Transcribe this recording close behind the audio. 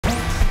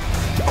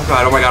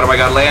God, oh my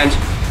God, land.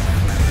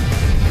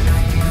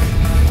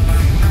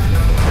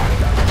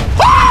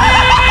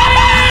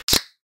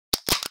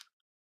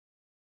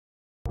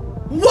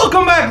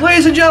 Welcome back,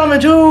 ladies and gentlemen,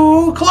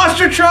 to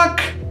Clustertruck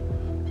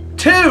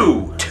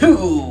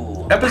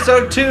 2.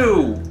 Episode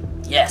 2.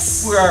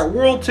 Yes. We are at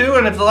World 2,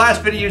 and if the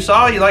last video you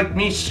saw, you liked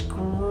me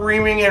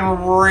screaming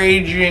and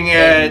raging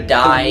at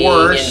dying the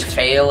worst. and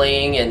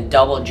failing and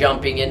double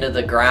jumping into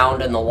the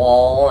ground and the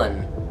wall,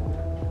 and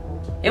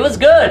it was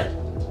good.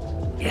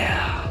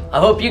 Yeah. I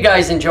hope you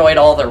guys enjoyed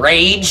all the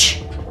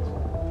rage.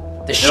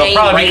 The shame. It'll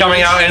probably rage. be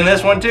coming out in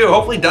this one too.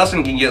 Hopefully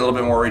Dustin can get a little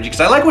bit more ragey, because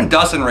I like when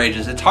Dustin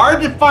rages. It's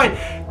hard to find,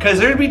 because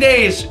there'd be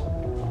days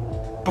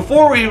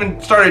before we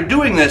even started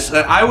doing this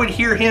that I would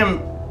hear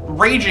him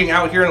raging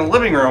out here in the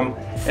living room.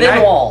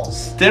 Thin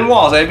walls. Thin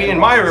walls. I'd be in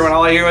my room and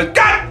all I hear was,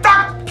 God,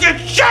 fuck, you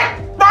shit!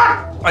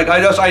 Like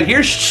I'd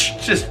hear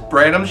just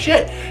random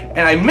shit. And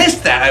I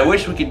missed that. I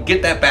wish we could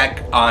get that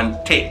back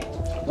on tape.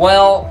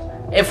 Well,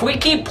 if we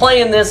keep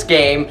playing this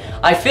game,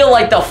 I feel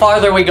like the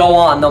farther we go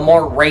on, the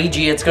more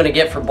ragey it's going to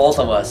get for both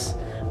of us.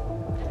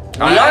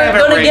 We aren't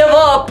going to give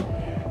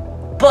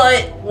up,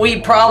 but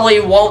we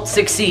probably won't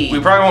succeed. We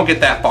probably won't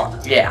get that far.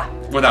 Yeah.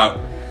 Without...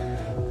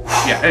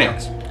 Yeah,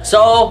 anyways.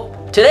 So,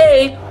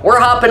 today, we're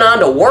hopping on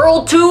to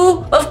World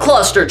 2 of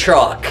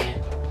Clustertruck.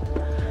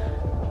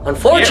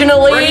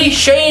 Unfortunately,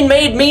 Shane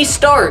made me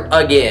start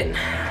again.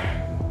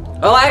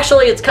 Well,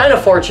 actually, it's kind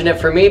of fortunate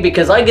for me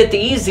because I get the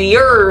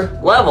easier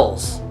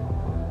levels.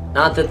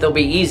 Not that they'll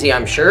be easy,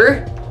 I'm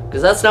sure,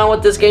 because that's not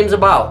what this game's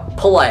about.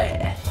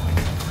 Play.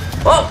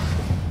 Oh!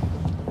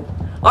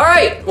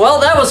 Alright, well,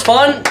 that was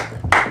fun.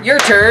 Your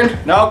turn.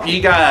 Nope,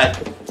 you got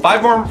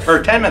 5 more,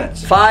 or 10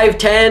 minutes. 5,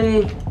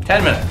 10...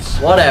 10 minutes.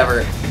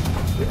 Whatever.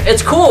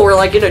 It's cool, we're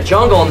like in a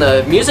jungle and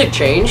the music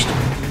changed.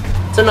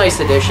 It's a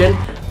nice addition.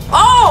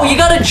 Oh, you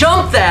gotta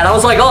jump that! I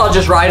was like, oh, I'll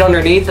just ride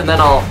underneath and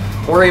then I'll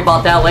worry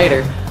about that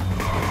later.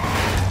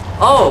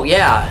 Oh,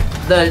 yeah.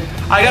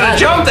 I gotta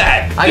jump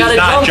that! I gotta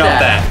jump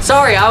that.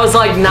 Sorry, I was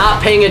like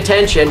not paying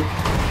attention.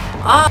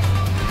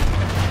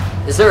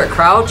 Is there a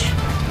crouch?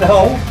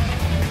 No.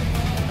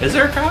 Is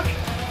there a crouch?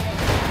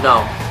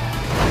 No.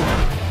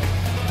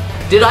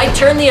 Did I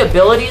turn the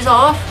abilities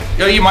off?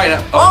 Oh, you might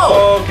have.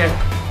 Oh! Okay.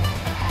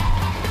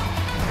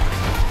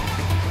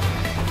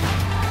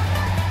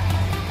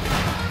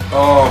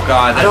 Oh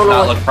God, that does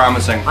not look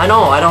promising. I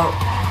know, I don't...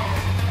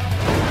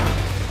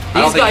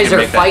 These guys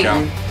are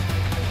fighting.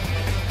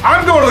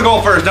 I'm going to the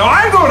goal first. No,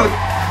 I'm going to the...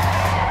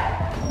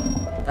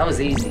 That was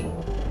easy.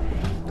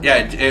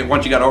 Yeah,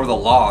 once you got over the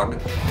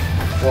log.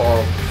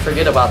 Well,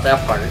 forget about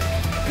that part.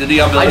 The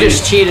abilities, I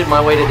just cheated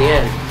my way to the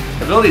end.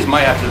 Abilities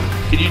might have to...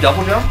 Can you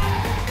double jump?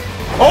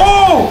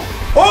 Oh!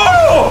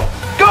 Oh!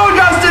 Go,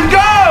 Justin,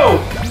 go!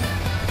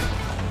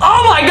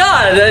 Oh my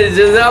God!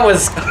 That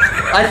was...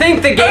 I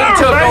think the game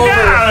took over.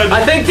 God.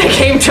 I think the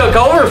game took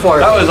over for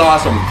me. That was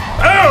awesome.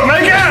 Oh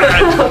my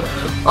God!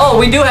 Oh,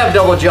 we do have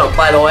double jump,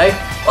 by the way.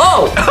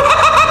 Oh!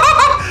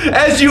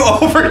 As you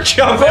over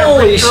jump.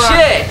 Holy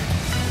shit!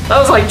 That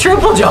was like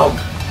triple jump.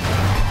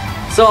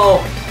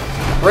 So,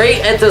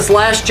 right at this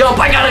last jump,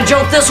 I gotta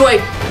jump this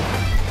way.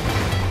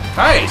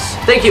 Nice.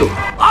 Thank you.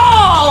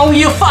 Oh,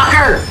 you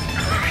fucker!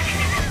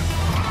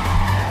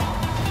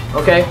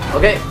 Okay,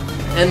 okay.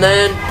 And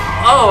then,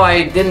 oh,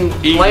 I didn't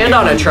land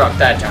on a truck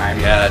that time.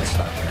 Yeah, that's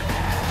not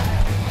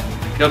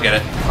fair. You'll get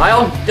it.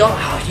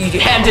 You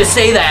had to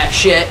say that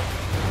shit.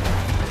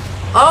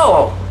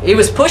 Oh, he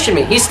was pushing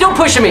me. He's still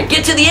pushing me.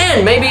 Get to the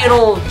end. Maybe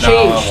it'll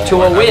change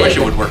to a win. I wish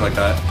it would work like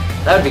that.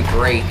 That would be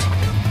great.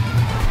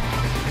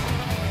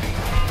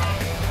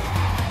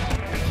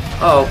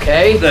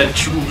 Okay. The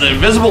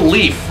invisible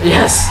leaf.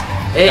 Yes.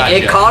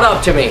 It caught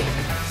up to me.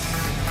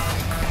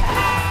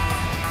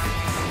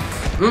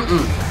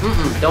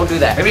 Don't do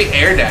that. Maybe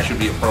air dash would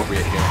be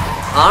appropriate here.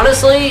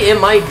 Honestly, it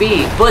might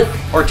be, but...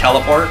 Or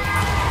teleport.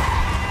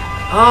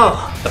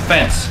 Oh. The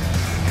fence.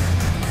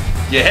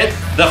 You hit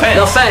the fence.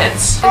 The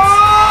fence.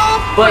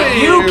 Oh, but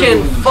you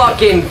can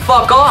fucking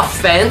fuck off,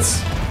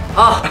 fence.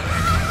 Oh.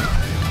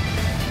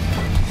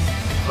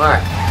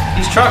 Alright.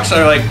 These trucks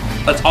are like,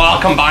 let's all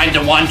combine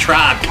to one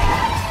truck.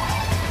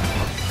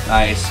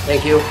 Nice.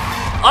 Thank you.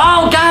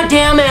 Oh, God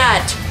damn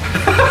it!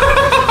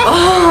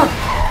 Oh.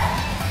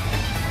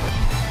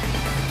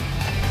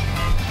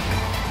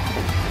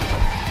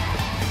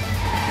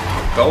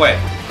 Go away.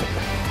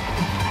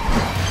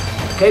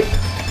 Okay.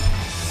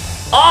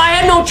 Oh, I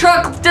had no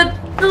truck to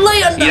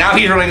land. Now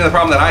he's running into the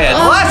problem that I had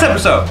in the last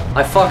episode.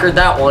 I fuckered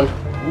that one.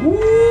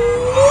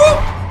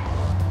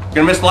 You're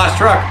gonna miss the last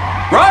truck.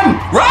 Run!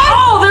 Run!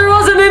 Oh, there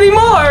wasn't any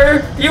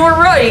more. You were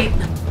right.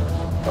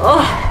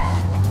 Oh.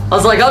 I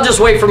was like, I'll just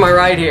wait for my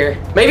ride here.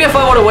 Maybe if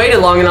I would have waited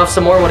long enough,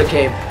 some more would have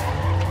came.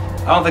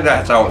 I don't think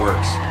that's how it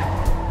works.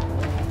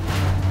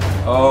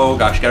 Oh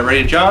gosh, get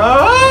ready to jump.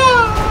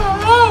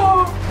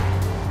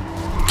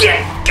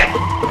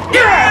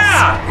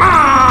 Yeah!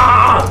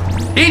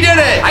 He did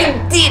it! I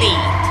did it!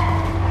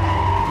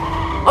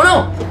 Oh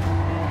no!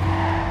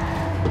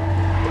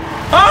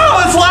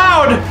 Oh, it's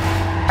loud!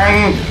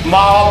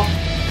 Mob.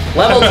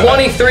 Level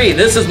 23. 23.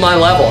 This is my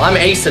level. I'm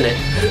acing it.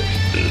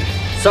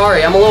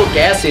 Sorry, I'm a little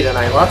gassy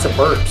tonight. Lots of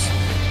burps.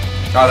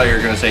 I thought you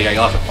were gonna say I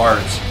got lots of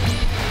farts.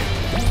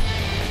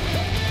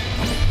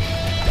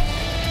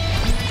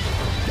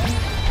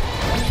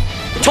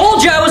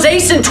 Told you I was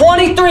acing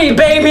 23,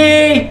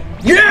 baby!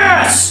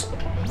 Yes!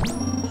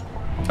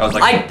 I was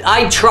like,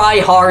 I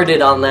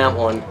try-harded on that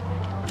one.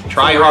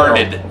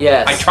 try-harded.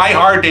 Yes. I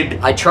try-harded.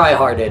 I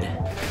try-harded.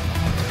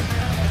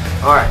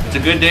 Alright. It's a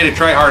good day to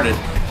try-harded.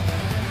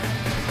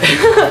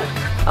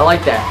 I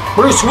like that.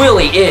 Bruce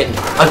Willie in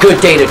A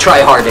Good Day to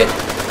Try-Harded.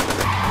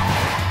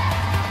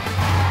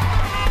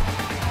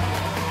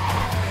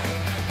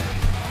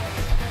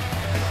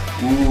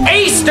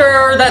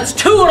 Easter! That's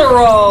 2 in a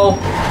row!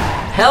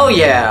 Hell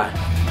yeah.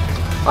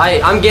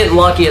 I'm getting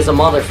lucky as a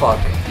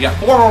motherfucker. You got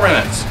 4 more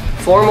minutes.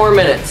 4 more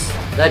minutes.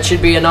 That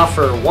should be enough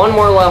for 1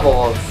 more level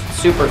of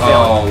super fail.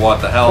 Oh,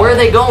 what the hell? Where are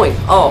they going?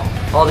 Oh,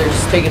 they're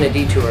just taking a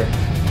detour.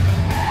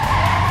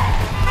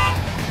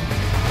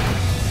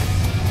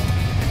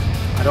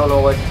 I don't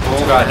know what.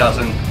 Oh God,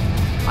 doesn't.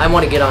 I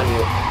want to get on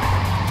you.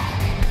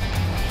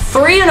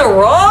 3 in a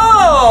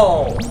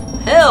row!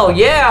 Hell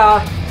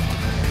yeah!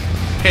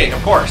 Okay,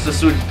 of course.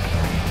 This would,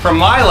 from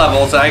my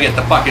levels, I get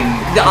the fucking.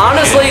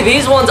 Honestly, shit.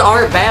 these ones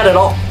aren't bad at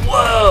all.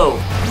 Whoa!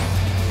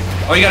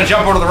 Oh, you gotta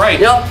jump over to the right.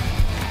 Yep.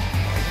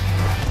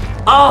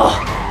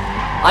 Oh!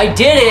 I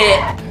did it!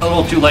 A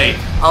little too late.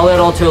 A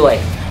little too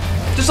late.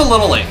 Just a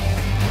little late.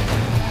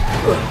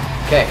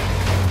 Okay.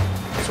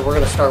 So we're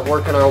gonna start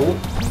working our.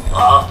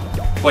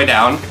 Way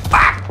down.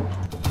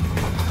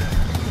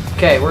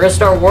 Okay, we're gonna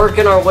start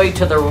working our way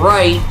to the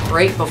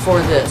right before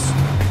this.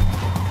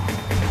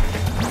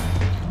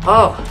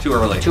 Oh. Too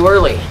early. Too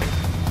early.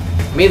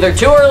 I'm either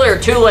too early or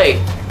too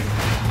late.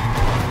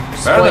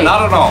 Better than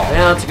not at all.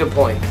 Yeah, that's a good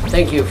point.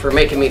 Thank you for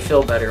making me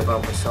feel better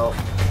about myself.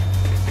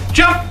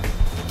 Jump!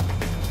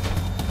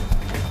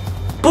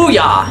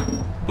 Booyah!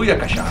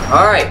 Booyakasha.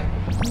 Alright.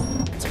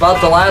 It's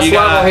about the last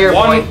level here,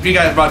 boy. You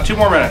got about 2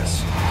 more minutes.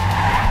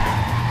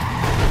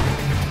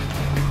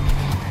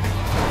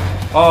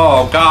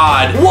 Oh,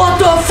 God. What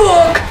the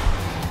fuck?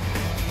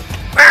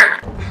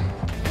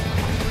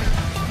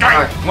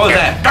 What was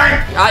that?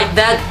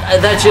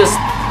 That's just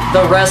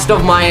the rest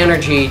of my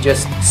energy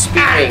just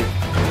speaking.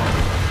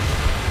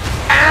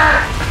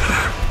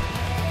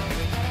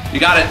 You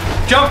got it.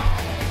 Jump!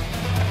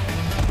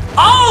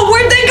 Oh,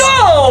 where'd they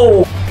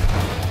go?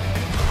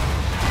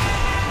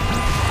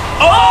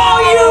 Oh,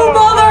 you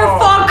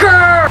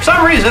motherfucker! For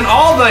some reason,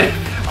 all the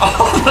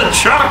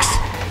trucks.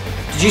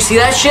 Did you see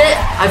that shit?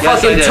 I Yes,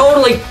 fucking I did.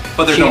 totally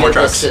But there's no cheated more the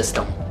trucks.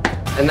 system.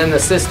 And then the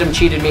system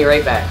cheated me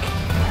right back.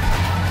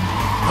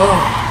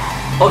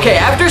 Okay,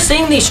 after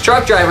seeing these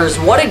truck drivers,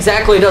 what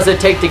exactly does it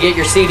take to get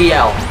your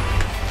CDL?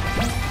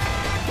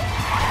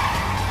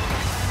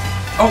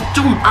 Oh,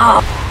 dude.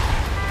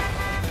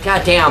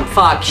 Goddamn,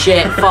 fuck,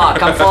 shit,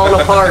 fuck, I'm falling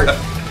apart.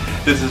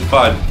 This is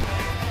fun.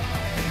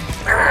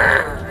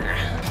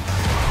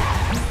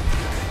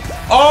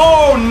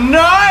 Oh,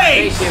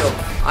 nice! Thank you.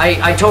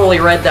 I totally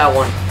read that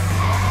one.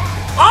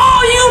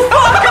 Oh, you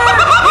fucker!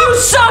 You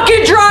suck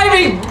at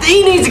driving!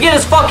 He needs to get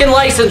his fucking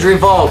license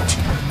revoked.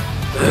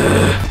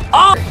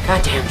 Oh!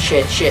 Goddamn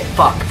shit,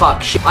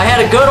 fuck, shit. I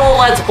had a good old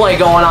Let's Play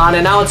going on,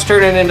 and now it's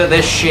turning into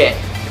this shit.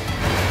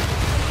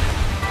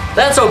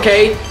 That's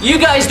okay. You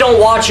guys don't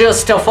watch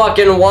us to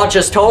fucking watch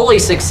us totally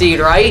succeed,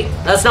 right?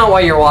 That's not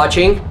why you're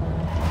watching.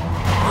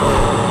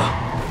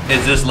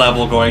 Is this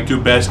level going to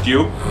best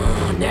you?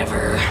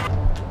 Never.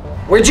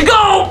 Where'd you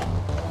go?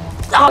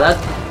 Oh,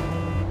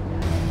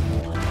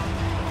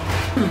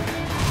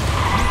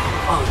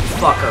 oh, you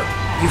fucker.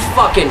 You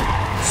fucking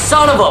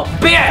son of a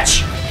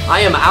bitch!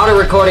 I am out of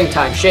recording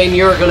time. Shane,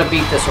 you're gonna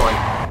beat this one.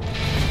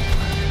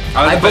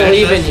 I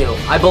believe in you.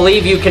 I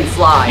believe you can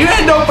fly. You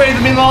had no faith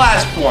in me in the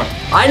last one.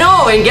 I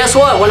know, and guess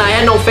what? When I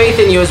had no faith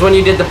in you is when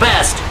you did the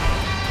best.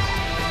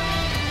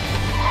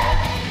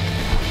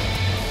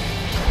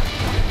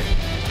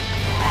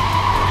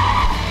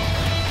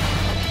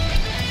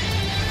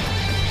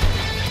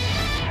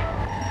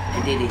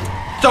 I did it.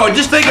 So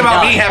just think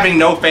about me having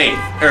no faith,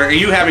 or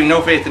you having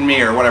no faith in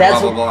me, or whatever,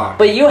 blah, blah, blah.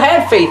 But you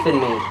had faith in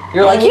me.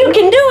 You're like, you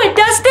can do it,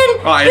 Dustin.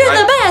 You're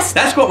the best.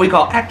 That's what we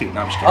call acting. No,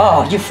 I'm just kidding.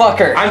 Oh, you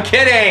fucker. I'm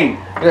kidding.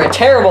 You're a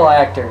terrible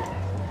actor.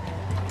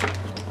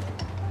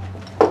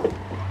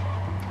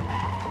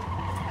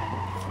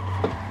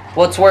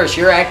 What's worse,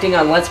 you're acting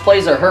on Let's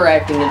Plays or her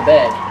acting in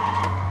bed?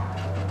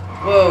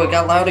 Whoa, it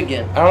got loud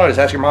again. I don't know, just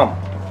ask your mom.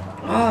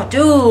 Oh,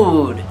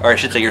 dude. Or I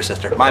should say your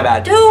sister. My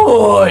bad.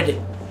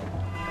 Dude.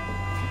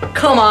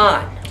 Come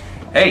on.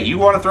 Hey, you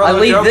want to throw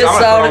those jokes? I'm going to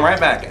throw them right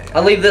back at you.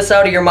 I'll leave this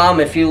out of your mom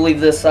if you leave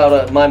this out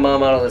of my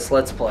mom out of this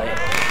Let's Play.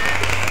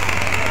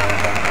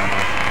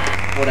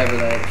 Whatever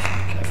that.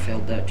 I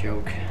failed that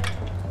joke.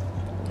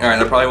 Alright,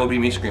 that probably will be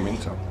me screaming,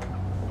 so.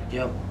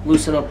 Yep.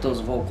 Loosen up those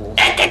vocals.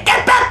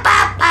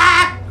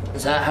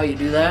 Is that how you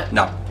do that?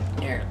 No.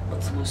 Here,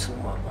 let's loosen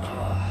them up.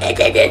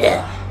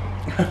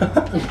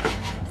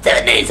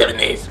 7 days, 7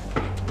 days.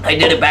 I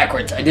did it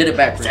backwards. 7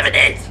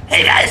 days.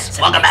 Hey guys,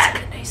 welcome back.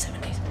 7 days.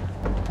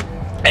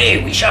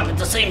 Hey, we shop at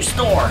the same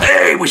store.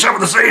 Hey, we shop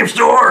at the same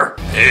store.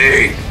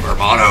 Hey,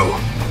 hermano.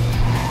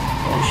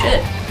 Oh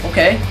shit.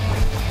 Okay.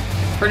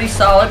 Pretty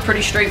solid,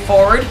 pretty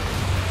straightforward.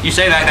 You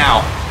say that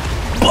now.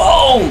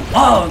 Boom!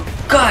 Oh,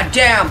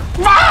 goddamn!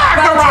 Fuck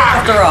the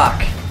rock! The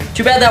rock.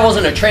 Too bad that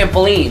wasn't a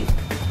trampoline.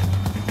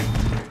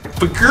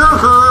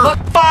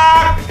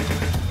 Fuck!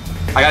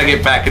 I gotta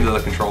get back into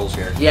the controls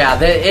here. Yeah,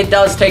 it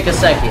does take a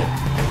second.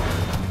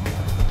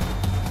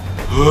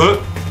 I'm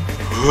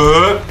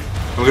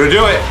gonna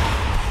do it.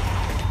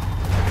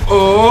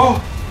 Oh!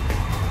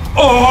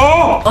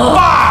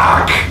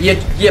 Fuck! You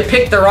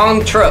picked the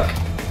wrong truck.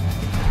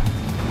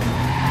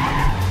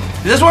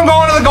 Is this one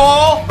going to the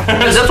goal?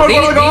 Is this one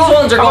going to the goal? These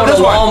ones are going to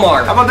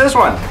Walmart. How about this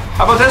one?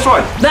 How about this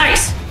one?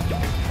 Nice!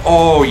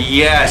 Oh,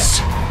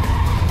 yes.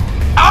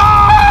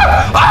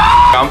 Ah!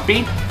 Ah!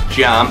 Jumpy,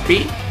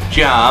 jumpy,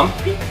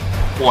 jumpy.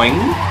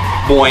 Boing,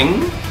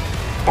 boing,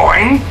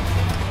 boing,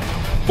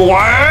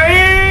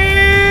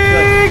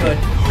 boing. Good.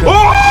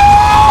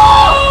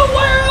 Oh!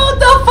 What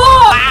the fuck?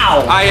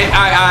 Wow!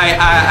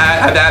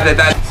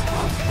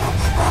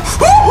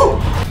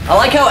 I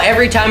like how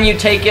every time you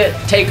take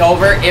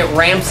over, it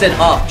ramps it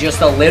up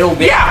just a little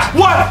bit. Yeah,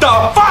 what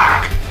the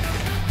fuck?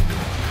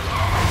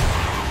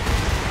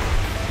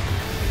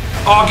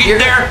 Oh, get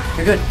there.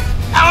 You're good.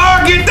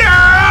 Oh, get there.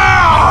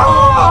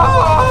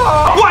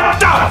 Oh! What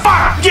the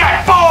fuck?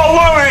 Get full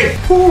loaded.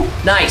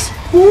 Nice.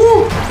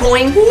 Woo.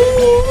 Boing.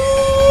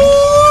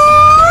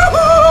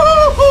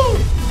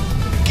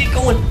 Keep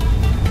going.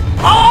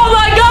 Oh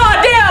my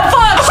god, damn,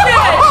 fuck, shit!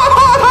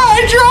 I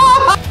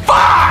dropped.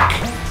 Fuck.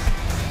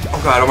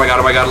 Oh god, oh my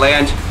god,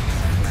 land.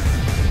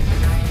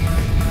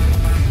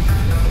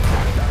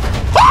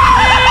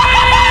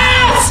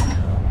 Yes!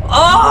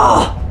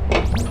 Oh!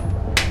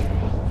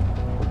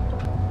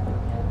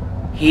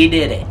 He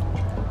did it.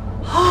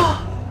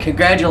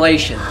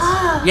 Congratulations.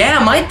 Yeah,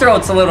 my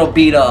throat's a little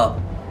beat up.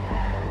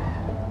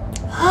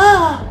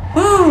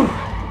 Whew.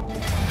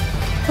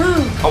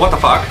 Oh, what the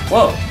fuck?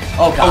 Whoa.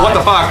 Oh god. Oh, what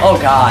the fuck? Oh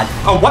god.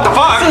 Oh, what the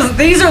fuck?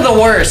 These are the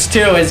worst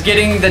too, is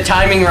getting the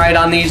timing right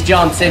on these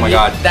jumps. And oh my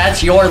god.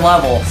 That's your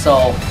level,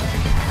 so.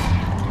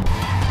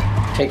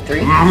 Take 3.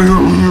 4.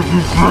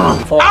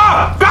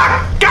 Ah!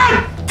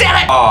 God damn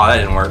it! Oh, that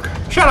didn't work.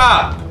 Shut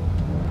up!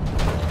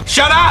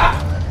 Shut up!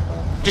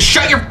 Just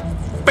shut your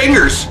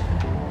fingers.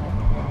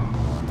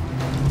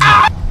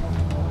 Ah!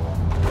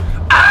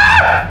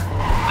 Ah!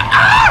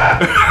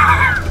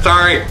 Ah!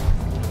 Sorry.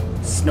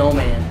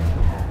 Snowman.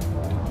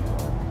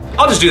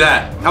 I'll just do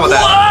that. How about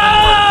that?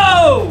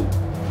 Whoa!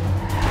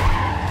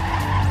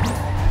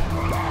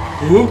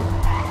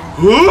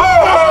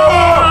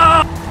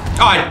 Oh,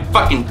 I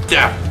fucking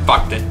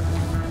fucked it.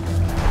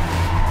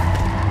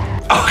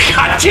 Oh,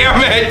 god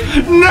damn it!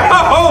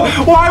 No!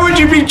 Why would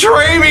you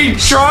betray me,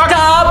 truck?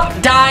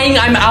 Stop dying,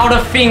 I'm out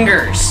of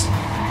fingers.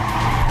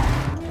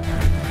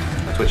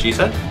 That's what she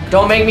said?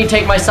 Don't make me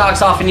take my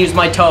socks off and use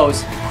my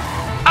toes.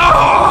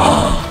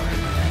 Oh!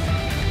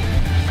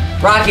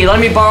 Rocky, let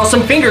me borrow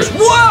some fingers.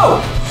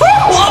 Whoa!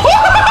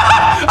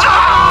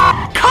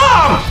 Ah!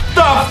 Come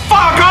the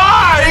fuck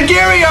on and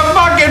give me a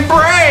fucking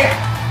break!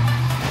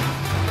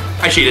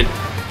 I cheated.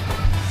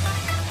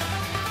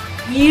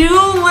 You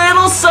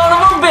little son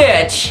of a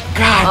bitch!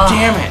 God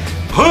damn it!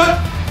 Huh?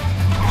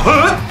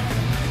 Huh?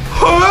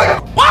 Huh?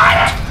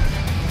 What?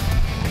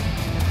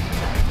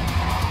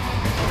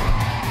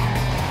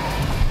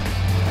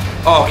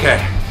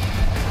 Okay.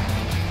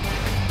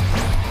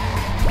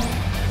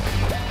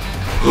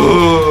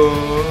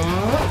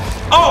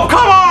 Oh,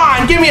 come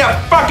on! Give me a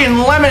fucking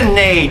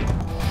lemonade!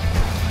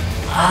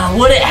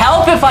 Would it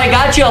help if I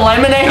got you a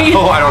lemonade?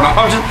 Oh, I don't know.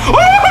 I'm just...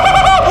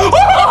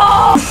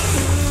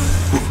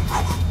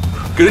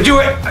 Gonna do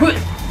it!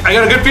 I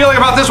got a good feeling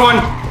about this one!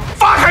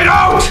 Fuck, I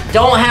don't!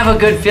 Don't have a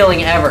good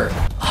feeling ever.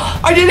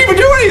 I didn't even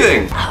do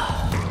anything!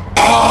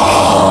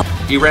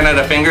 You ran out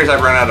of fingers,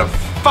 I've run out of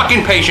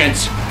fucking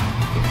patience.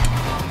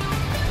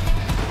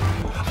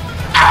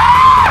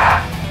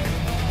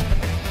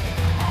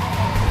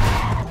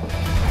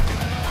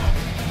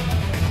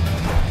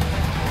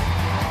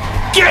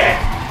 Get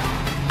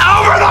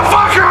over the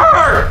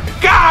fucker!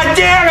 God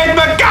damn it,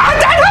 but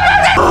god damn it!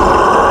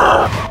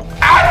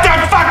 At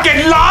the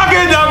fucking log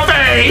in the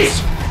face!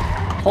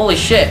 Holy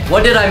shit,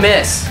 what did I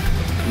miss?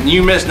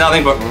 You missed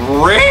nothing but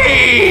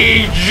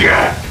rage!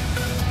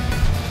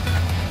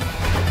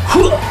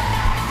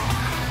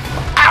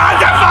 At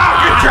the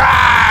fucking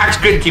tracks!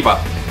 Good, keep up.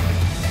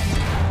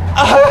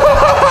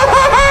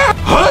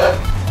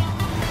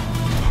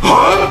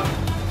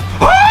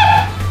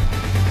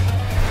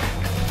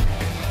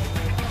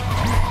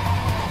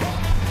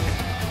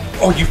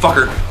 Oh, you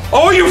fucker!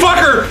 Oh, you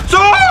fucker! So,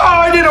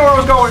 I didn't know where I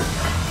was going.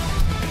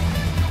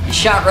 You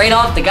shot right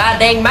off the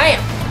goddamn map.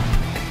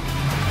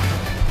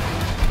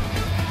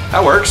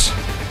 That works.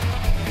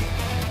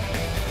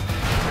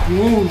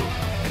 Ooh.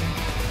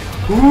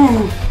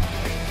 Ooh.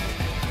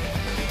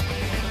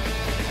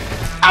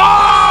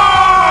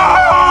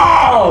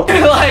 Oh!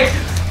 Like,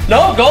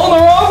 nope, going the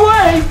wrong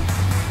way.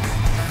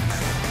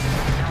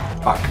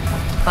 Fuck.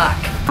 Fuck.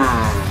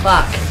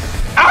 Fuck.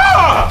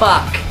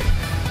 Fuck.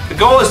 The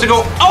goal is to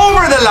go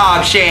over the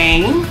log,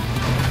 Shane.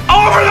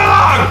 Over the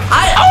log!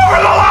 Over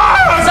the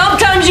log!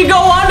 Sometimes you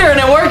go under and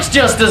it works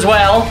just as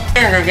well.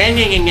 That's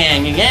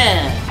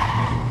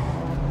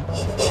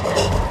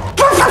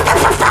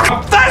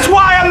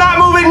why I'm not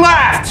moving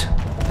left!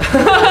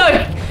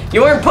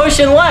 You weren't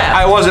pushing left.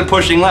 I wasn't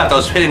pushing left, I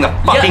was hitting the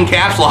fucking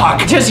caps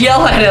lock. Just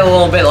yell at it a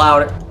little bit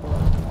louder.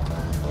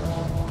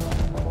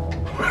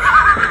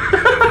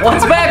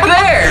 What's back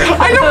there?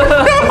 I don't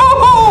know!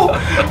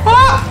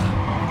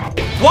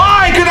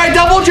 Why could I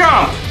double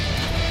jump?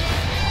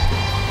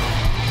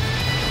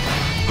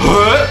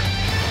 Oh!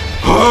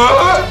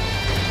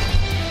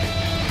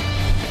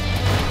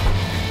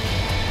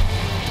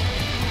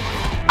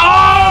 The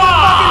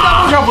fucking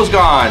double jump was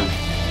gone.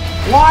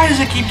 Why does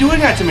it keep doing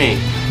that to me?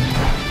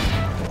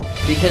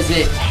 Because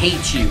it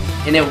hates you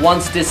and it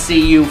wants to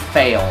see you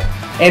fail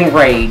and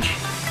rage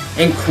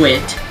and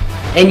quit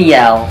and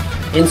yell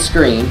and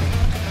scream.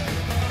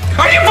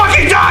 Are you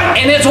fucking done?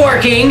 And it's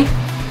working.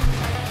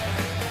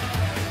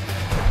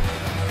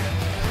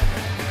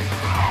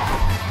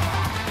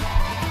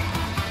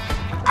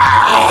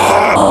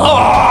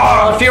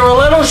 Oh, if you were a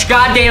little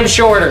goddamn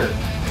shorter.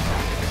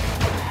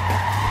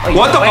 Oh,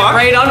 what the fuck?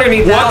 Right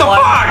underneath what that the one.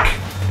 Fuck?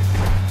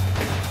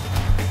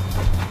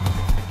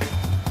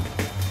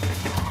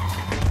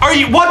 Are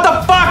you? What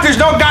the fuck? There's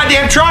no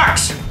goddamn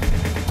trucks.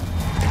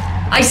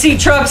 I see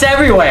trucks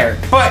everywhere.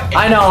 But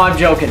I know, I'm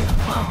joking.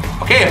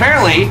 Okay,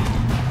 apparently.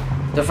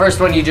 The first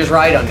one you just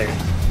ride under.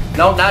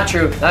 No, not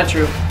true. Not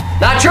true.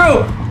 Not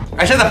true.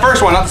 I said the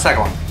first one, not the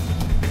second one.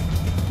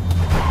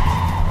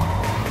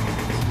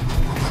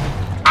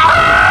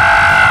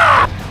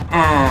 Ah!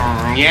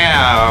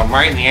 Yeah,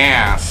 right in the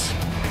ass.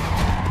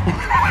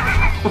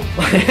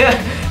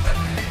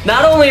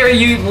 Not only are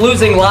you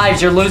losing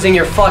lives, you're losing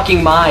your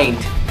fucking mind.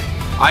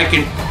 I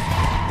can.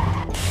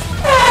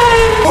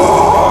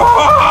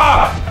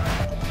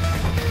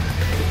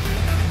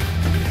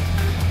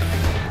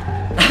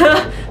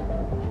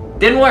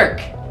 Didn't work.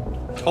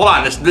 Hold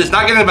on, this is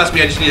not getting the best of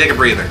me. I just need to take a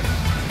breather.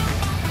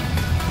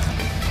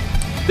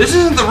 This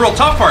isn't the real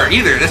tough part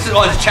either. This is,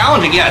 well, it's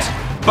challenging, yes,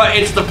 but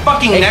it's the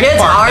fucking next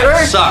gets part harder?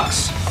 that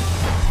sucks.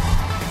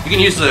 You can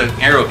use the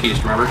arrow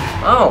keys, remember?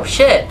 Oh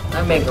shit,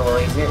 that makes it a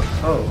little easier.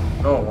 Oh,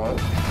 no it won't.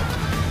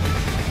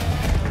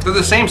 They're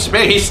the same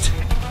spaced.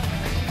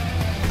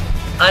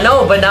 I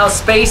know, but now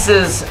space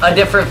is a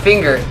different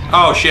finger.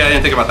 Oh shit, I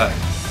didn't think about that.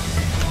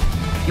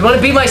 You want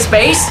to be my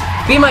space?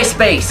 Be my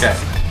space. Okay.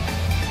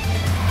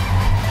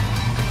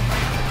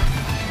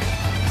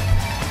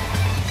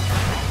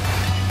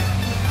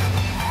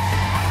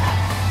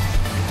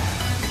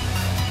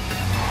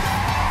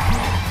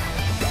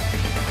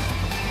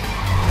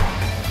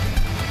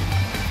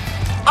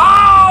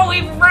 Oh,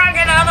 we've run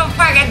out of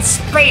fucking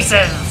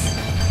spaces.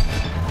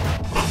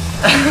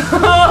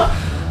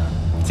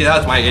 See,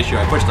 that's my issue.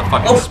 I pushed the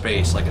fucking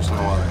space like it's no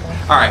other.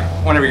 All right,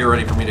 whenever you're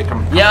ready for me to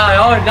come.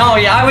 Yeah, oh no,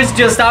 yeah, I was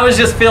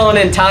just feeling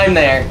in time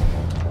there.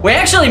 We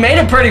actually made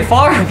it pretty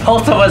far,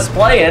 both of us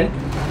playing.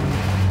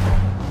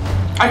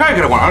 I probably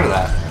could have went under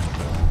that.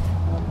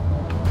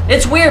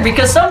 It's weird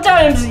because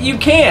sometimes you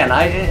can.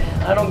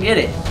 I don't get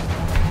it.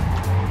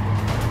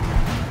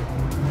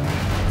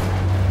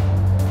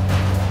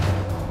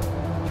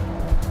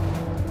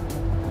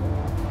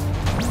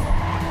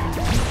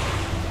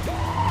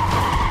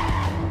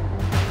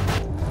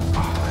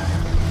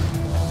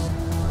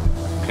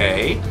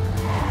 Okay.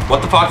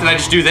 What the fuck did I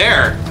just do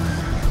there?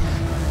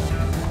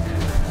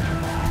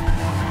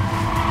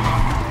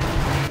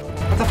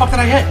 What the fuck did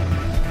I hit?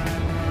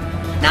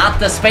 Not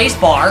the space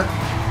bar.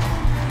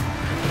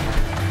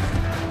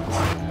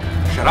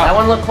 Shut up. That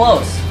one looked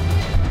close.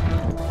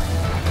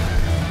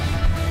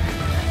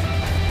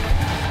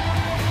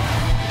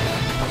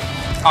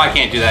 Oh, I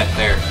can't do that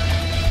there.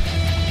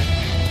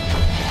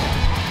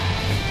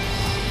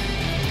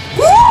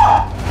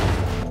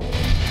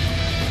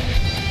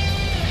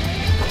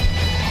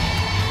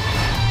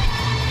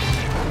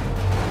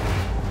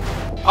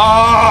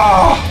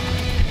 Oh!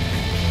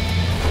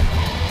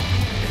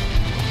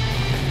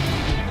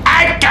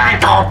 I can't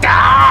go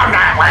down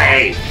that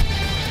way!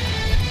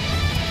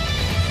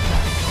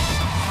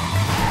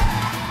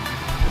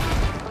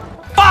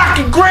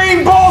 Fucking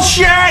green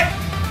bullshit!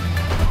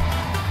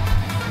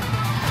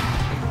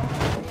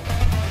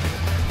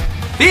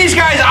 These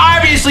guys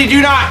obviously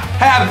do not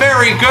have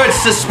very good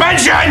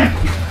suspension!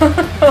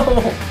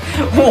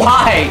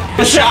 Why?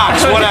 The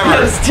shocks,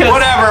 whatever.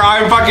 Whatever,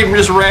 I'm fucking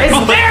just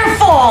rambling. It's their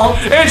fault!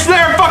 It's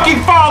their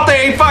fucking fault,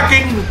 they ain't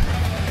fucking...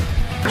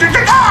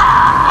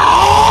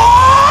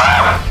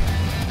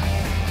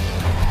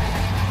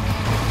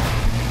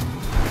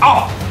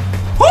 Oh!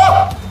 Woo!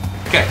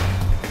 Okay,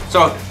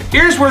 so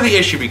here's where the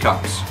issue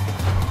becomes.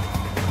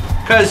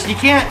 Because you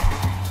can't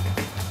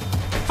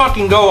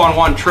fucking go on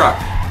one truck.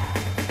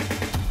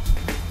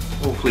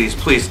 Oh, please,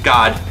 please,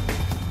 God.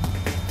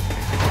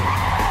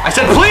 I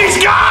said, please,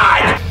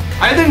 God!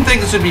 I didn't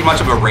think this would be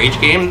much of a rage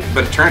game,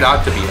 but it turned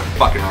out to be a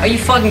fucking rage. Are you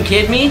fucking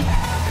kidding me?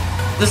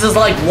 This is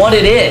like what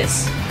it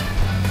is.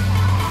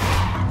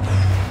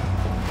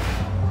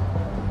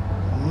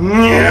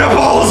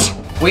 Nipples!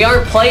 We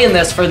aren't playing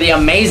this for the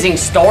amazing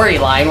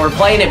storyline. We're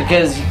playing it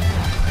because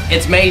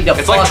it's made to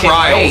It's like fucking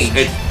Trials.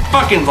 rage. It's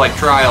fucking like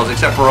Trials,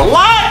 except for a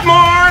lot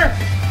more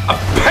a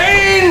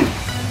pain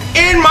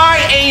in my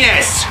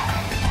anus.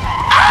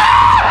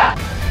 Ah!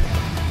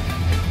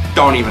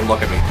 Don't even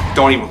look at me.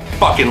 Don't even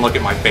fucking look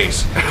at my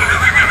face.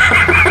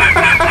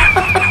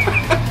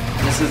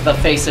 This is the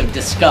face of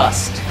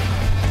disgust.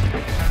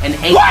 And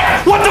anger.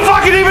 What? What the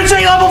fuck? It even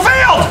say level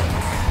failed?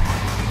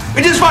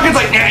 It just fucking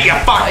like, yeah, you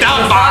fucked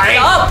up, buddy. Fucked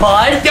up,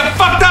 bud. You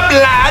fucked up,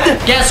 lad.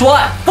 Guess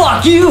what?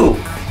 Fuck you.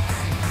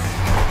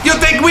 You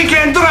think we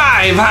can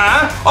drive,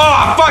 huh?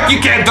 Oh, fuck, you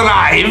can't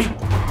drive.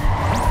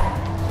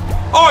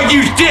 Oh,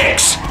 you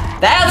dicks.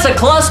 That's a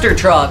cluster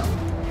truck.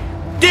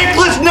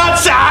 Dickless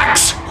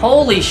nutsacks.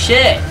 Holy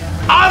shit.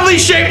 Oddly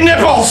shaped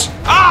nipples.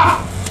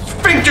 Ah,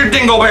 sphincter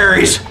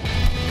dingleberries.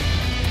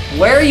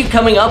 Where are you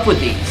coming up with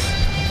these?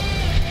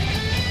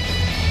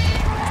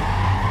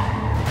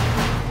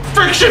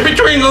 Friction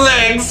between the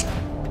legs.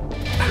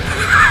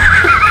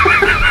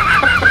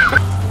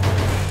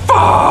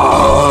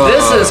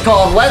 This is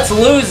called Let's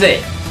Lose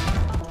It.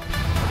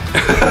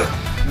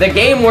 The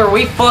game where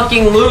we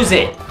fucking lose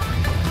it.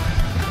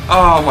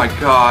 Oh my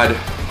god.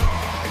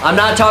 I'm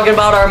not talking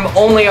about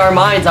only our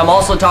minds, I'm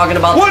also talking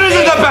about What is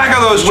in the back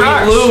of those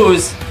trucks? We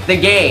lose the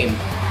game.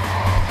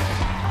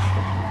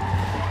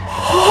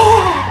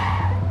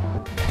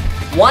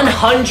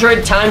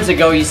 100 times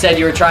ago you said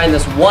you were trying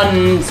this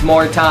once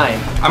more time.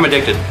 I'm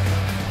addicted.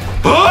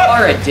 You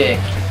are a dick.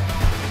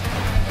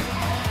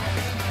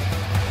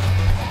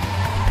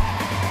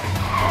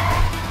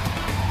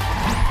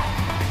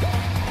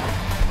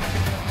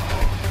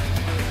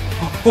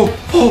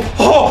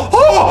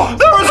 Oh,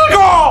 there was a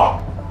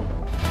goal!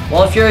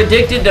 Well, if you're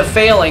addicted to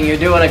failing, you're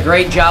doing a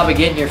great job of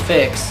getting your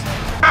fix.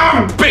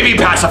 Baby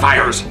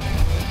pacifiers.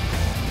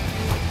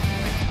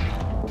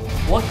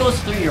 What goes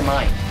through your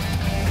mind?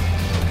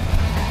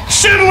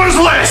 Schindler's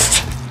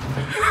List!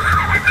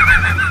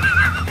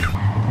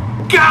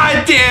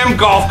 Goddamn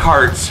golf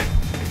carts!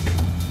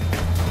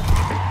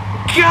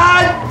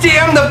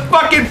 Goddamn the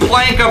fucking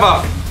plank of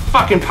a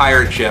fucking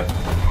pirate ship!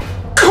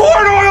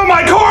 Corn oil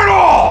my corn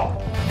oil!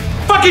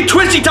 Fucking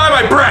twisty tie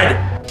my bread!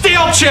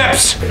 Stale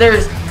chips!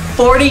 There's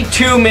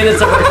 42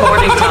 minutes of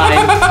recording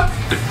time.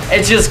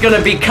 It's just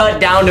gonna be cut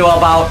down to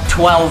about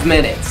 12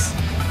 minutes.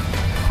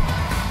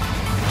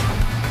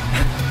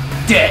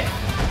 Dead.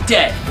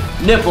 Dead.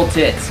 Nipple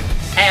tits.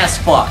 Ass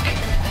fuck.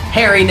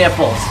 Hairy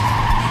nipples.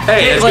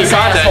 Hey, it's good Dickless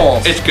content.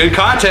 assholes. It's good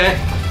content.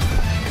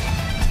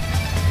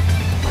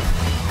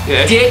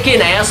 Yeah. Dick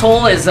and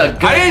asshole is a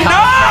good I didn't know!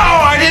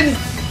 I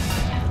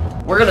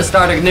didn't... We're gonna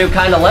start a new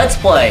kind of Let's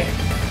Play.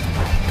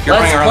 You're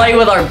Let's running around play like-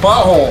 with our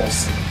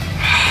buttholes.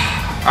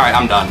 Alright,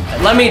 I'm done.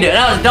 Let me do it.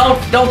 No,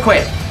 don't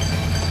quit.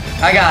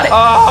 I got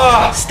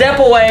it. Step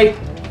away.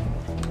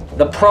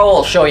 The pro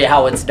will show you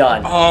how it's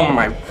done. Oh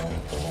my...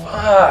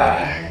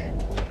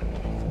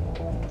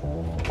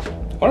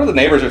 What are the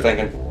neighbors are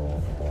thinking?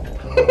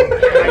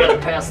 I gotta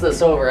pass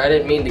this over. I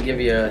didn't mean to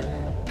give you a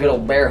good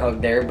old bear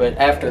hug there, but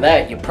after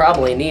that, you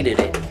probably needed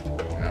it.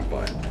 Oh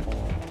boy.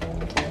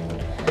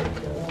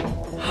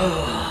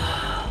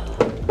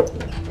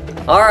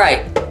 All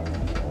right.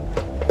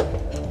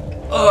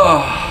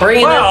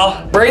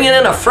 Bringing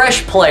in a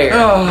fresh player.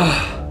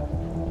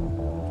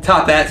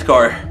 Top that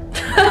score.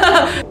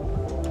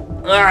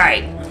 All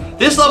right.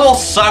 This level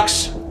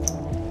sucks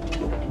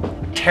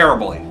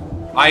terribly.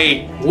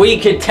 We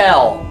could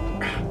tell.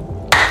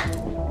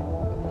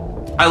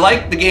 I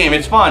like the game,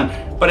 it's fun,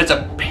 but it's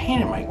a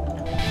pain in my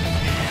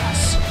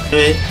ass.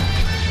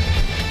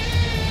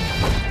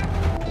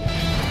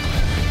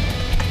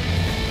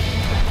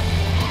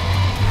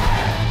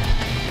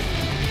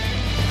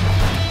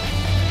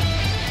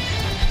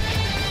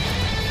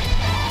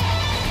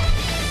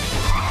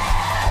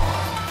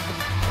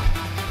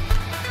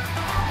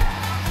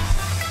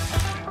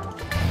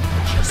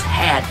 Just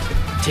had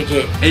to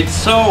get. It's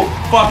so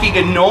fucking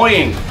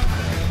annoying.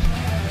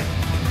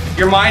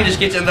 Your mind just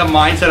gets into the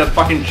mindset of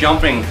fucking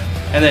jumping,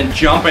 and then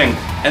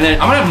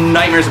I'm gonna have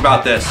nightmares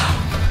about this.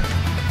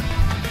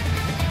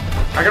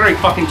 I can already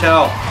fucking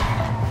tell.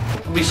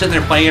 I'll be sitting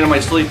there playing in my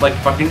sleep like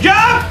fucking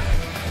jump!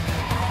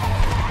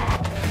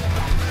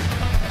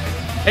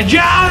 And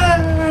jump!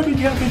 And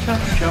jump, and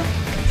jump, and jump.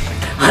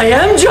 I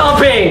am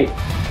jumping!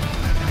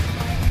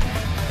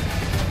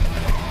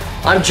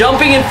 I'm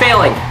jumping and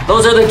failing.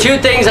 Those are the two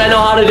things I know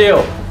how to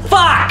do.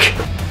 Fuck!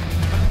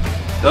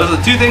 Those are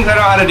the two things I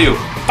know how to do.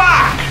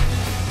 Fuck!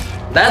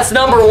 That's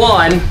number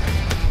one.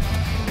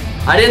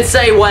 I didn't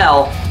say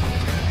well.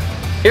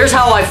 Here's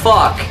how I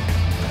fuck.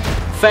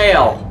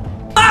 Fail.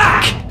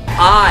 Fuck!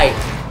 I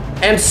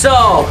am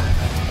so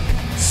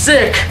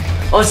sick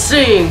of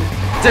seeing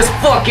this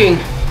fucking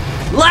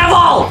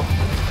level!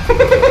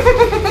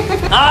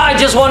 I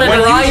just wanted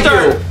to ride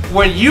you.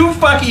 When you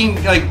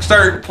fucking like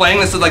start playing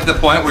this at like the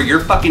point where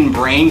your fucking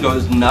brain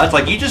goes nuts,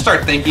 like you just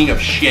start thinking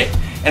of shit.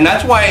 And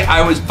that's why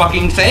I was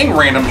fucking saying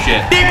random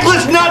shit.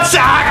 Dickless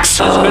nutsacks!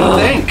 I just couldn't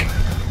think.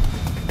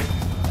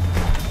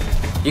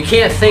 You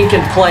can't think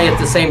and play at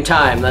the same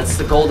time. That's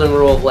the golden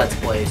rule of Let's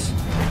Plays.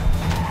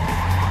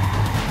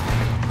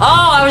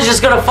 Oh, I was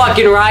just gonna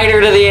fucking ride her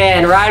to the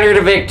end. Ride her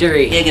to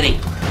victory. Giggity.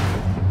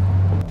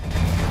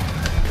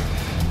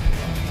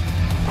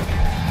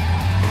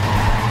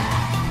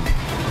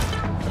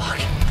 Fuck.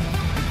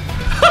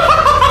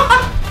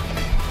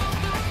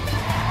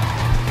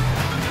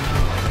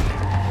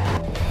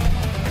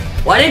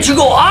 Why didn't you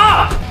go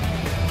up?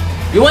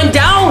 You went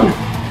down.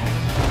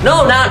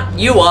 No, not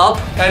you up.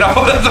 I know,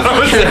 that's what I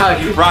was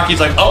saying. Rocky's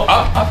like, oh,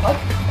 up.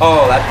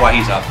 Oh, that's why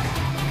he's up.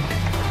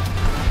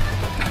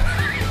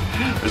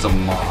 There's a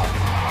mob.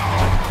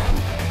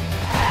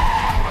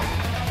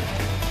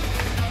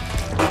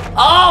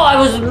 Oh, I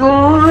was... I'm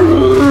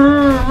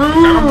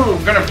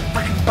gonna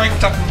freaking break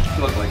something.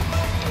 You look like.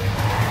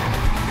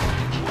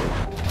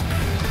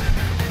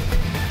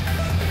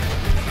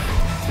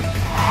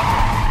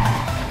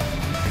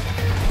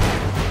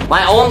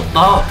 My own...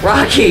 Oh,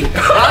 Rocky.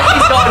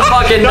 Rocky's going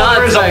fucking nuts.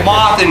 There's a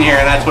moth in here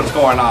and that's what's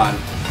going on.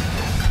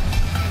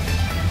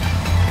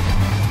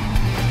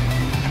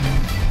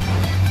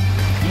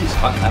 He's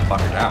hunting that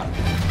fucker down.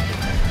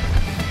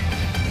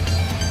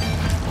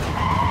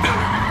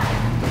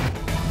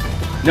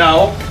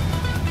 No.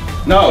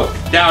 No.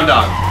 Down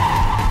dog.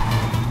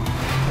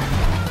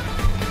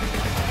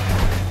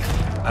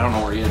 I don't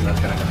know where he is. That's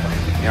gonna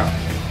fucking kick me out.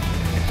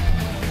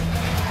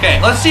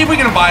 Okay, let's see if we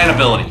can buy an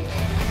ability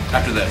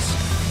after this.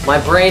 My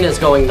brain is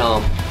going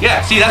numb.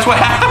 Yeah, see, that's what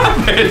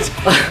happens.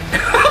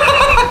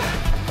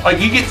 Like,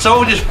 you get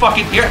so just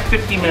fucking... You're at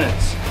 50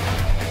 minutes.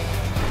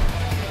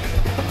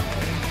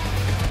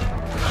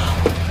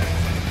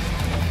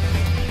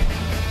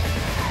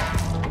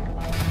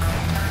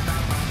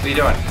 What are you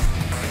doing?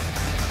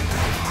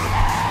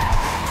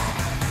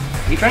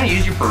 Are you trying to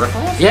use your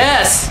peripherals?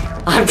 Yes!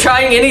 I'm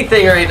trying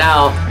anything right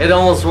now. It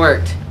almost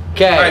worked.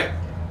 Okay. Alright.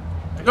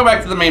 Go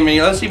back to the main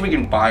menu. Let's see if we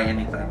can buy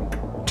anything.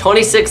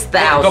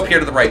 26,000. Go up here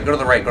to the right. Go to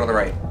the right. Go to the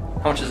right.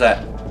 How much is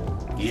that?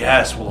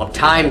 Yes, we'll up to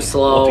Time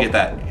slow. We'll get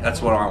that.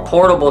 That's what I want.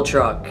 Portable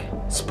truck.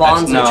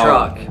 Spawns a no.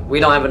 truck. We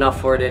don't have enough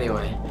for it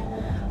anyway.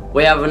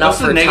 We have enough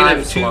What's for the time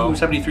negative slow.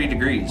 273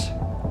 degrees?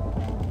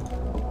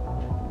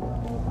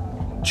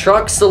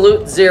 Truck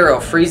salute 0.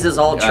 Freezes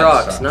all Yeah, that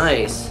trucks. sucks.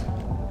 Nice.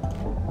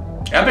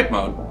 Epic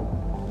mode.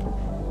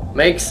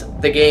 Makes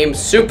the game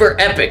super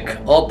epic.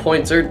 All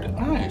points are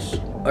Nice.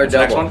 double. What's the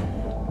next one?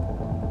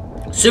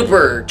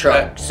 Super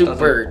truck. That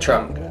Super doesn't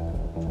truck. sound good.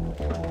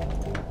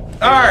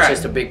 It's Alright.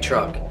 just a big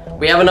truck.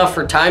 We have enough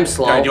for time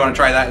slow. Do you want to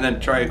try that and then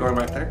try going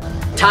back there?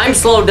 Time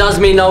slow does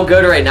me no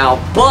good right now,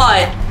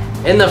 but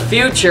in the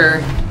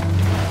future,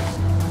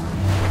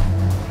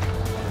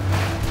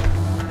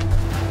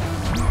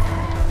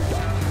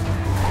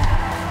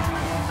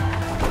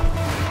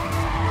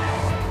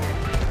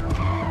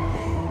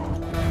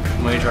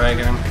 Want me to try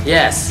again?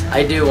 yes,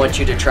 I do want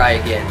you to try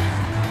again.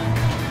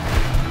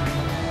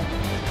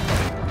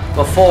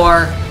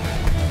 Before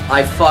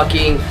I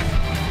fucking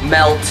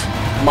melt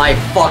my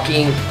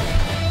fucking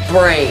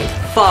brain.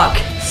 Fuck,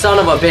 son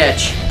of a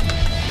bitch.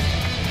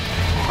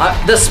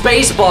 The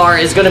space bar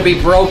is gonna be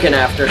broken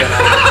after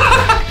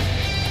tonight.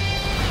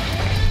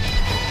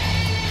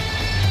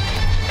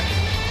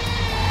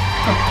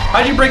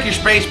 How'd you break your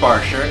space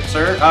bar,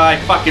 sir? I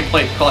fucking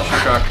played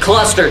Clustertruck.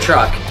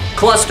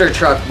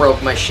 Clustertruck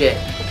broke my shit.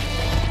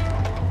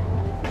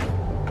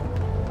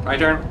 My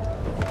turn.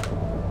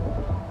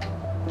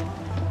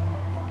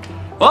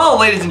 Well,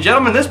 ladies and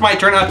gentlemen, this might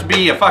turn out to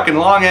be a fucking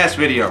long-ass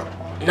video.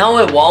 No,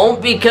 it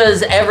won't,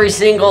 because every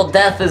single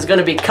death is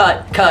gonna be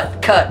cut. You can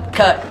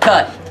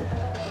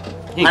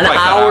An fight that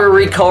hour out.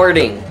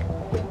 recording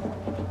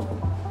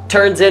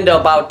turns into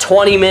about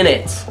 20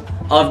 minutes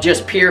of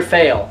just pure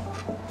fail.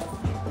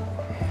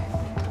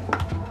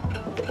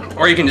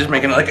 Or you can just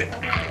make it like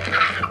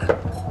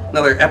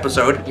another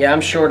episode. Yeah,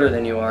 I'm shorter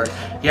than you are.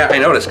 Yeah, I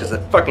noticed, because the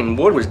fucking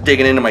wood was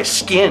digging into my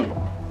skin.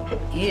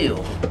 Ew.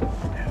 It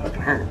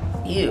fucking hurt.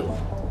 Ew.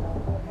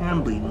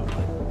 I'm bleeding.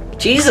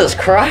 Jesus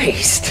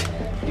Christ.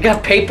 You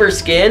got paper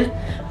skin?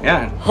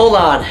 Yeah. Hold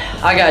on.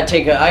 I gotta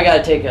take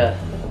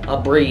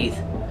a breathe.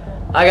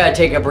 I gotta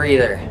take a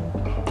breather.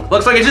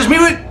 Looks like it's just me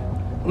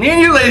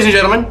and you, ladies and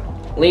gentlemen.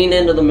 Lean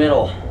into the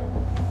middle.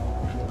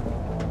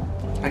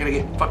 I gotta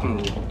get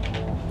fucking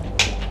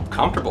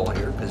comfortable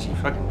here, because you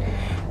fucking...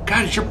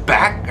 God, is your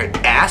back or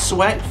ass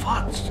sweat?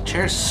 Fuck, this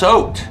chair's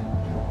soaked.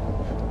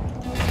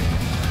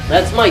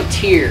 That's my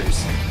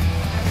tears.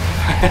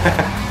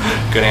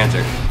 Good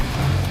answer.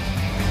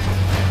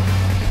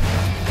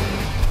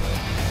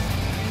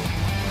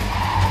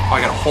 Oh, I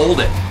gotta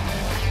hold it.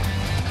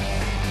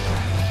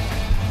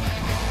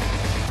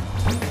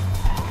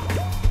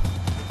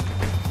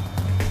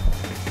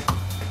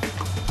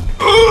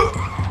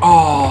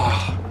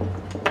 Oh.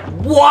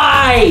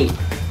 Why?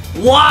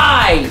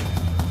 Why?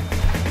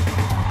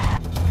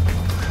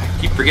 I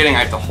keep forgetting I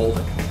have to hold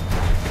it.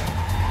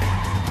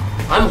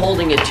 I'm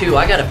holding it too.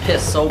 I gotta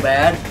piss so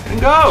bad. Then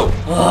go.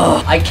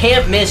 Ugh, I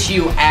can't miss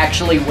you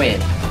actually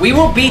win. We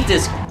will beat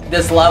this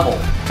level.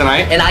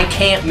 Tonight? And I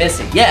can't miss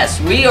it. Yes,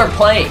 we are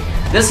playing.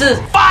 This is...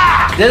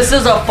 Fuck! This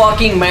is a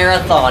fucking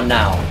marathon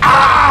now.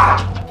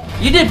 Ah!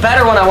 You did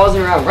better when I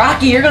wasn't around.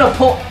 Rocky, you're gonna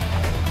pull...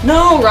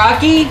 No,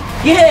 Rocky!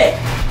 Get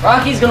it!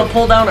 Rocky's gonna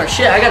pull down our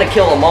shit. I gotta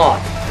kill him off.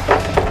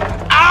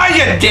 Ah,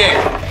 you dick!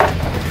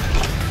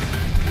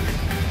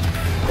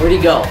 Where'd he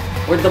go?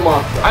 Where'd the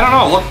moth go? I don't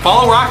know. Look,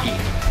 follow Rocky.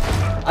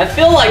 I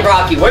feel like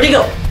Rocky. Where'd he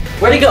go?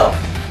 Where'd he go?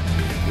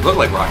 You look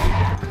like Rocky.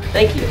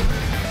 Thank you.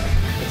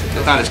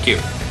 That's not as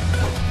cute.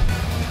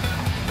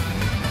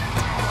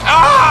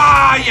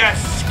 Ah,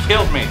 yes!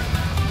 Killed me.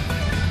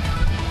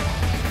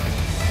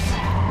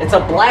 It's a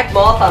black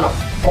moth on a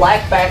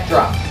black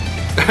backdrop.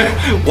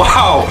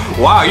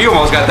 Wow, you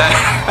almost got that.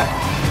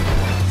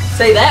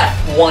 Say that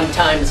 1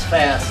 times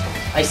fast.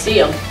 I see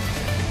him.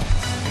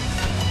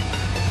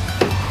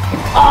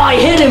 Oh, I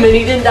hit him and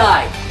he didn't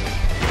die.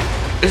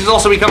 This is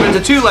also becoming into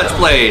 2 Let's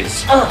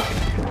Plays.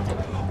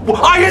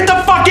 I hit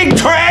the fucking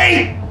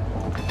tree!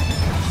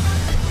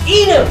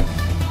 Eat him!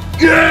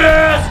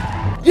 Yes!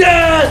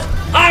 Yes!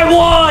 I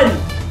won!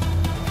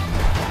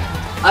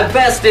 I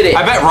bested it.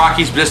 I bet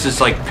Rocky's just as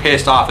like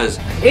pissed off as...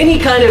 Any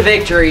kind of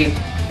victory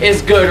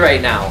is good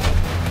right now.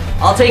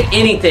 I'll take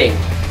anything.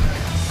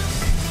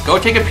 Go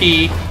take a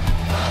pee.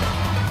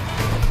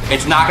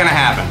 It's not gonna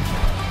happen.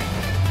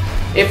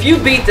 If you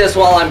beat this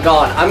while I'm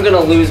gone, I'm gonna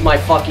lose my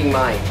fucking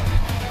mind.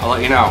 I'll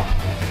let you know.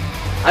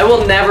 I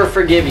will never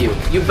forgive you.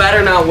 You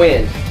better not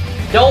win.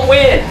 Don't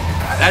win!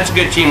 That's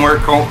good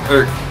teamwork,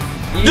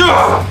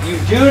 You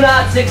do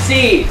not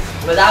succeed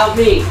without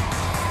me.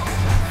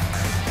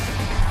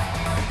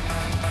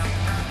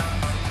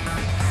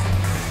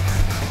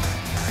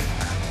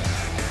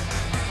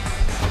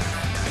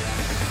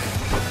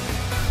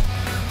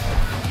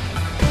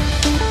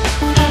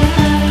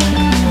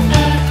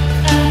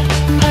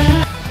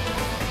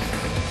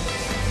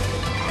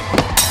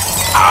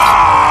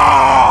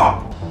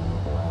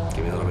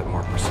 Give me a little bit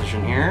more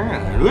precision here.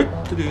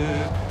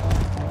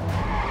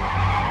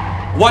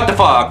 What the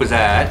fuck was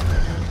that?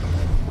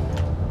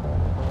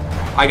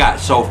 I got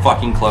so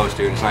fucking close,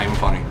 dude. It's not even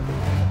funny.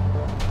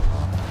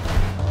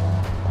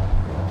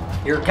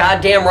 You're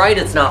goddamn right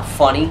it's not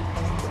funny.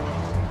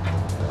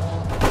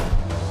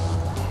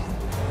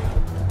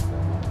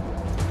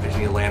 I just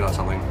need to land on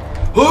something.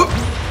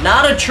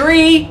 Not a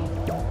tree!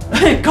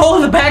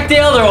 Go back the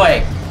other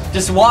way.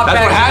 Just walk That's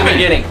back what to happened. the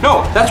beginning.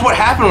 No, that's what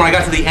happened when I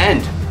got to the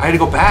end. I had to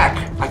go back.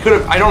 I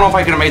don't know if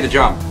I could have made the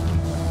jump.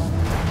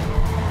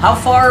 How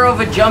far of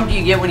a jump do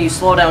you get when you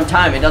slow down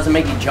time? It doesn't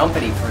make you jump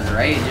any further,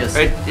 right? It just...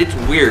 It's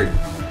weird.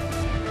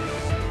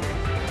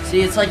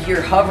 See, it's like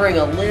you're hovering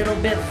a little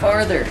bit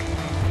farther.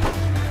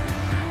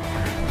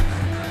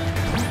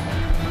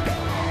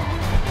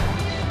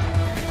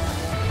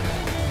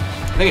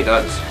 I think it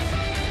does.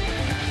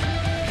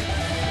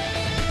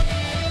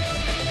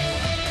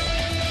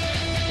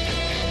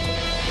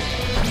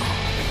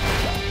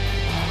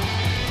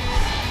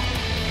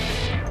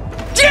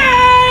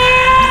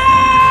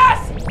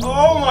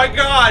 Oh my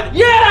god!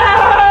 Yeah!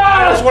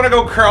 I just want to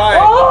go cry.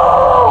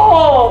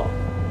 Oh!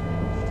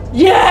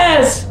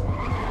 Yes!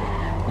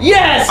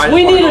 Yes!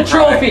 We need a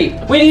trophy.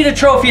 We need a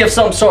trophy of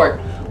some sort.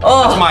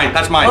 Oh. That's mine.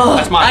 That's mine. Oh.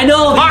 That's mine. I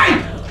know.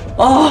 Mine!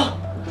 Oh.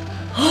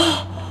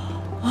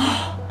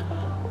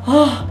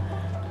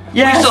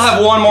 Yes. We still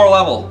have 1 more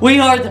level. We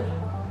are the...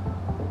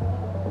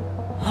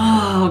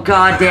 Oh,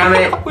 god damn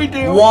it. We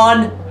do.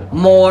 1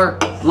 more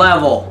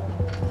level.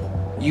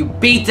 You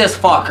beat this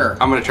fucker.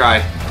 I'm gonna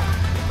try.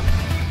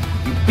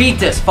 You beat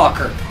this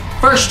fucker.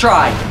 First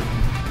try.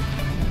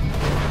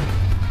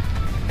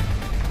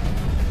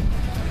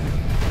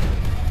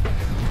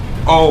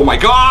 Oh my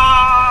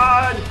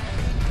god!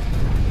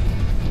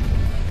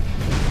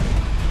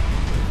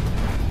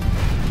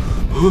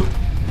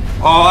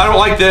 Oh, I don't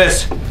like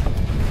this.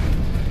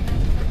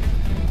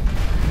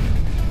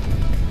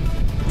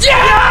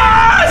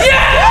 Yes!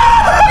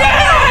 Yes!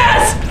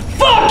 Yes!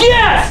 Fuck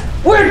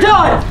yes! We're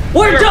done!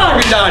 We're done!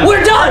 We're done!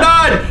 We're done! We're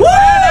done! Woo!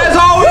 And as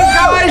always,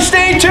 guys,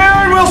 stay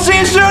tuned! We'll see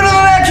you soon in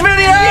the next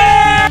video!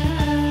 Yeah!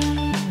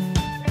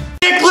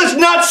 Dickless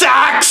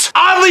nutsacks!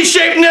 Oddly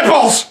shaped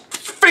nipples!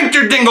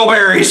 Sphincter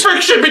dingleberries!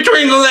 Friction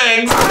between the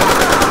legs!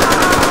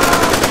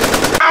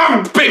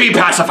 Baby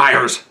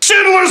pacifiers!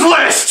 Schindler's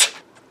List!